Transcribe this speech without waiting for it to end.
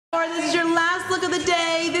This is your last look of the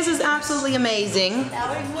day. This is absolutely amazing.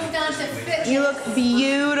 Now we've moved on to fitness. You look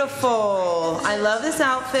beautiful. I love this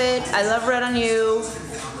outfit. I love red on you.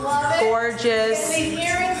 Love it. Gorgeous. Get these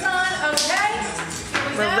earrings on, okay?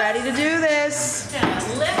 We're ready to do this.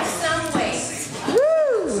 Gonna lift some weights.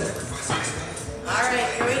 Woo! All right,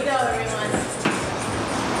 here we go,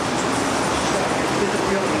 everyone.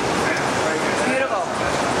 Beautiful.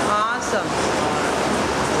 Awesome.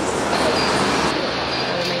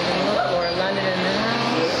 Amazing look for London in the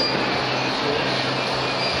house.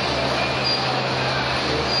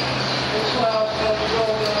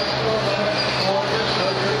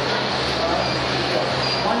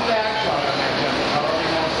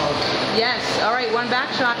 Yes. All right, one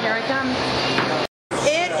back shot. Here I come.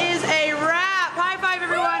 It is a wrap. High five,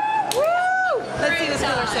 everyone. Woo! Let's see this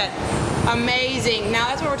color set. Amazing. Now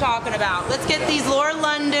that's what we're talking about. Let's get these Laura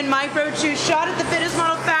London Micro Shoes shot at the Fitness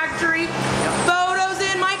Model Factory. Photos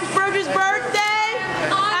in Mike Burge's birthday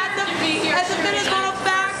at the Fitness Model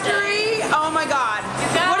Factory. Oh my God.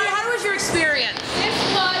 How was your experience? This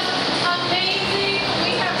was amazing.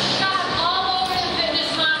 We have shot all over the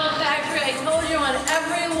Fitness Model Factory. I told you on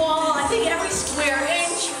every wall, I think every square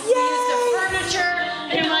inch. We used the furniture.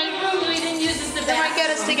 And in my room, we didn't use this They might get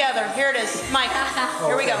us together. Here it is. Mike,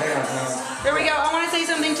 here we go. Here we go. I want to say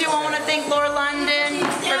something too. I want to thank Laura London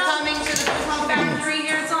for coming to the Fitness Model Factory.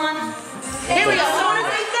 Here it's on. Here we go. I want to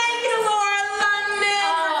say thank you to Laura London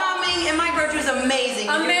for coming. And Mike Burge was amazing.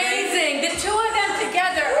 Amazing. The two of them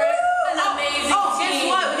together are an amazing Oh, guess team.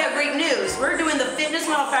 what? We got great news. We're doing the Fitness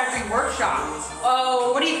Model Factory workshop.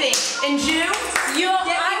 Oh, what do you think? In June?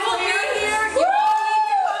 I will be here. You all need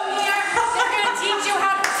to come here. They're going to teach you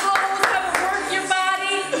how to pose, how to work your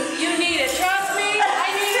body. You need it. Trust me, I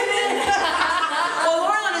need it. Well,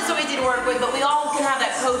 Laura London's so easy to work with, but we all can have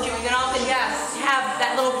that coaching. We can all have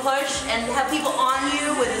that little push and have people on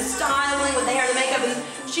you with the styling, with the hair, the makeup. And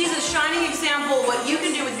she's a shining example of what you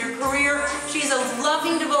can do with your career. She's a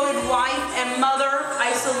loving, devoted wife and mother.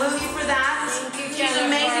 I salute you for that. Thank you, She's an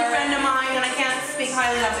amazing Jennifer. friend of mine, and I can't speak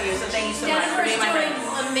highly enough of you, so thank you so much for Jennifer's being my doing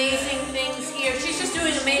friend. amazing things here. She's just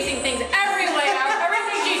doing amazing things everywhere.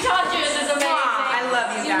 Everything she touches is amazing. I love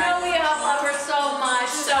you You guys. know we all love her so much.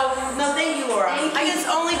 So No, thank you, Laura. Thank I you. can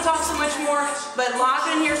only talk so much more, but log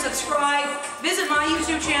in here, subscribe, visit my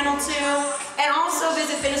YouTube channel too, and also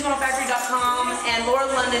visit fitnessmodelfactory.com and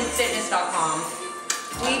LauraLondonFitness.com.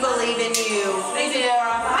 We believe in you. Thank you,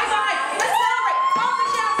 Laura. Bye-bye.